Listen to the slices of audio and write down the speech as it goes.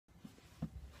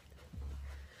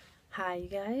Hi, you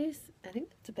guys. I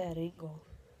think that's a bad angle.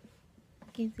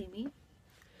 Can you see me?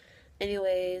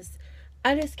 Anyways,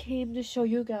 I just came to show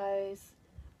you guys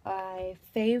my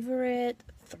favorite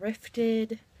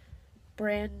thrifted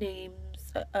brand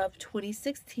names of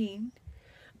 2016.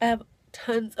 I have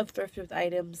tons of thrifted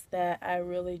items that I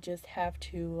really just have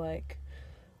to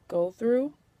go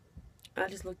through. I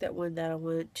just looked at one that I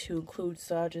wanted to include,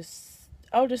 so I'll just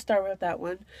start with that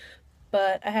one.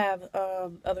 But I have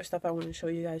other stuff I want to show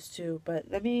you guys too. But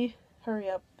let me hurry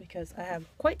up because I have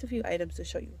quite a few items to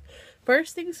show you.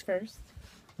 First things first.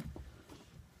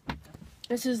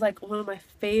 This is like one of my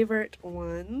favorite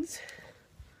ones.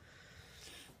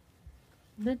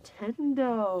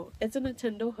 Nintendo. It's a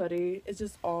Nintendo hoodie. It's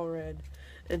just all red.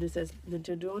 And it says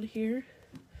Nintendo on here.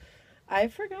 I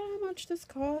forgot how much this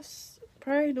costs.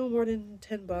 Probably no more than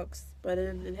 $10. But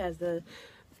then it has the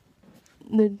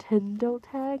Nintendo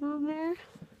tag on there.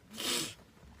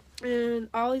 And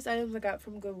all these items I got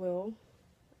from Goodwill,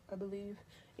 I believe.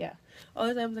 Yeah. All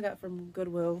these items I got from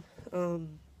Goodwill.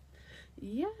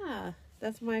 Yeah.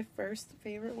 That's my first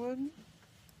favorite one.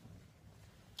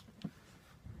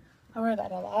 I wear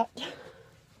that a lot. The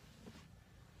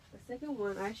second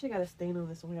one, I actually got a stain on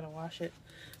this one. I gotta wash it.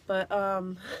 But,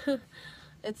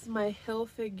 it's my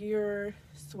Hilfiger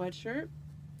sweatshirt.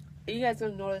 You guys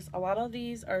gonna notice a lot of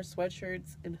these are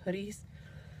sweatshirts and hoodies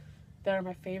that are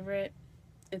my favorite.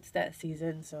 It's that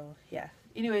season, so yeah.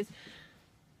 Anyways,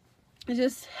 it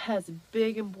just has a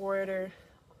big embroider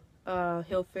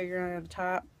Hilfiger on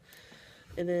top,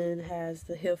 and then has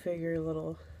the Hilfiger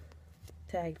little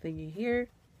tag thingy here.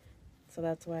 So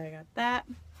that's why I got that.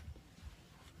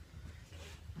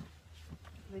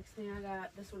 Next thing I got,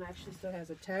 this one actually still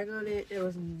has a tag on it. It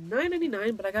was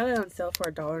 $9.99, but I got it on sale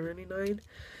for $1.99.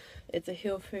 It's a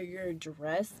Hilfiger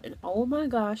dress, and oh my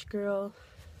gosh, girl,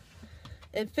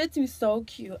 it fits me so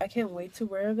cute. I can't wait to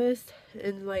wear this.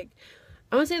 And like,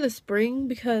 I would say the spring,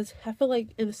 because I feel like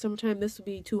in the summertime this would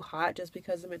be too hot just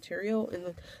because of the material.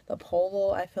 And the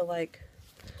polo, I feel like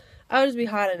I would just be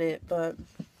hot in it. But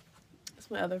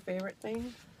it's my other favorite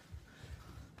thing.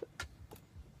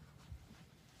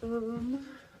 The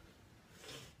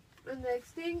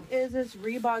next thing is this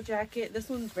Reebok jacket. This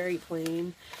one's very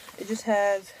plain. It just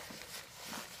has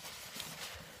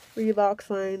Reebok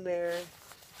sign there.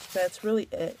 That's really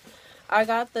it. I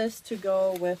got this to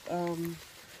go with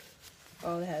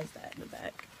oh, it has that in the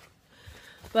back.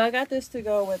 But I got this to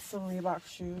go with some Reebok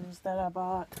shoes that I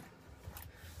bought.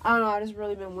 I don't know, I just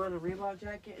really been wanting a Reebok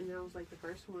jacket, and that was like the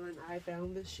first one I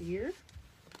found this year.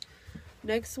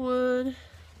 Next one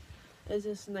is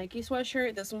this Nike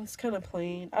sweatshirt. This one's kind of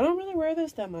plain. I don't really wear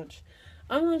this that much.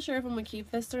 I'm not sure if I'm gonna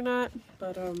keep this or not,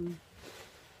 but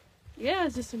yeah,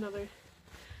 it's just another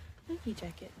Nike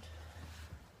jacket.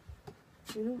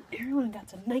 You know, everyone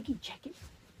got a Nike jacket.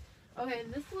 Okay,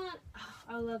 and this one, oh,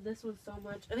 I love this one so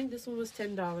much. I think this one was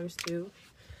 $10 too.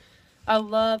 I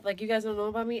love, like, you guys don't know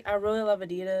about me, I really love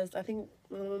Adidas. I think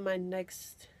one of my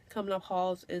next coming up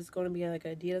hauls is going to be like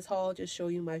an Adidas haul. Just show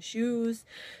you my shoes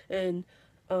and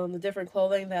the different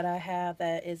clothing that I have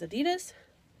that is Adidas.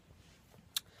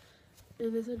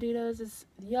 And this Adidas is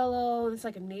yellow. It's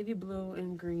like a navy blue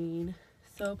and green.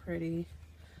 So pretty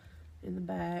in the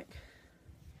back.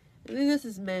 I think this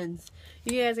is men's.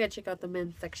 You guys gotta check out the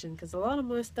men's section because a lot of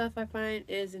my stuff I find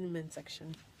is in the men's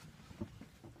section.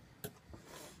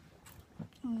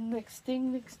 Next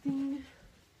thing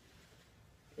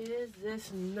is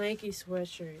this Nike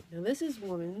sweatshirt. Now this is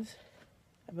women's,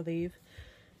 I believe.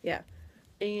 Yeah.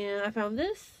 And I found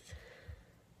this.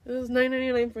 It was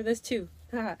 $9.99 for this too.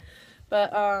 But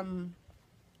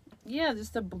yeah,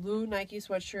 just a blue Nike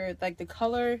sweatshirt. Like, the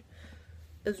color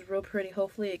is real pretty.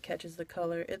 Hopefully it catches the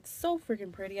color. It's so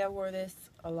freaking pretty. I wore this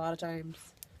a lot of times.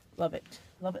 Love it.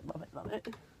 Love it, love it, love it.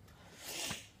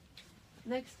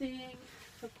 Next thing,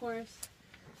 of course,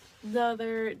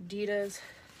 another Adidas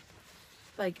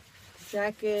like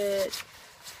jacket,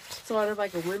 sort of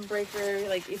like a windbreaker.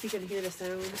 Like, if you can hear the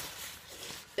sound,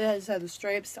 it has the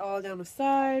stripes all down the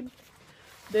side.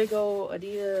 Big old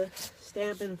Adidas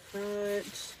stamp in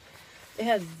front. It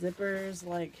has zippers,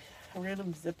 like a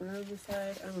random zipper on the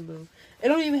side. I don't know. It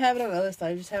don't even have it on the other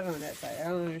side. I just have it on that side. I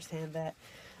don't understand that.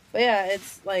 But yeah,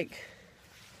 it's like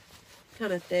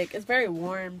kind of thick. It's very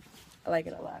warm. I like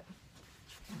it a lot.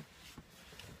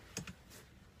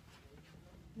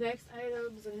 Next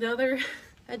item is another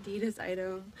Adidas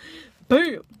item.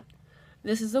 Boom!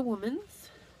 This is a woman's.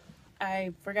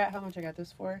 I forgot how much I got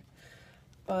this for.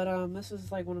 But this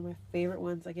is like one of my favorite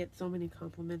ones. I get so many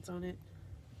compliments on it.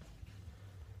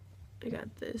 I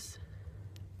got this.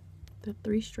 The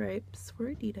 3 stripes for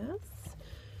Adidas.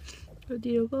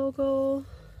 Adidas logo.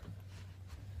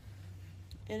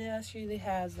 And it actually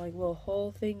has like little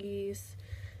hole thingies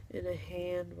in a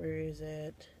hand. Where is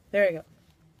it? There you go.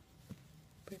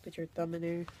 Put your thumb in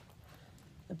there.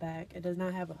 The back. It does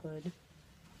not have a hood.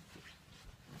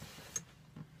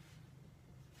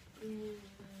 And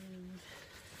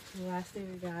the last thing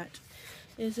I got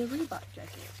is a Reebok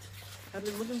jacket. I've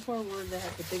been looking for one that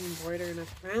has a big embroider, and I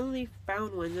finally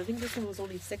found one. I think this one was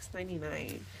only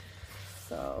 $6.99.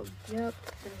 So, yep.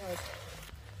 It has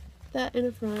that in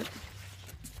the front.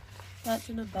 That's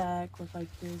in the back with like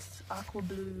this aqua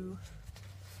blue,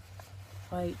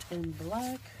 white, and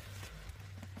black.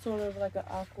 Sort of like an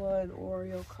aqua and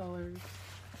Oreo color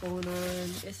going on.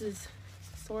 This is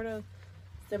sort of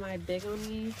semi-big on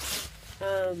me.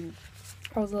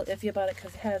 I was a little iffy about it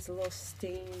because it has a little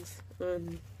stains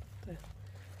on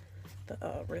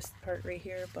the wrist part right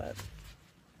here, but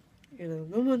you know,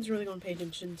 no one's really going to pay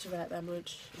attention to that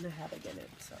much, and I have it in it,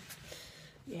 so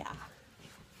yeah.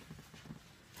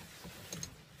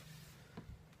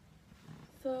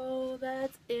 So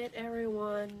that's it,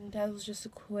 everyone. That was just a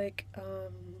quick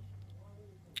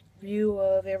view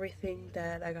of everything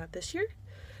that I got this year.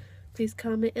 Please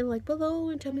comment and like below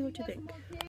and tell me what you think.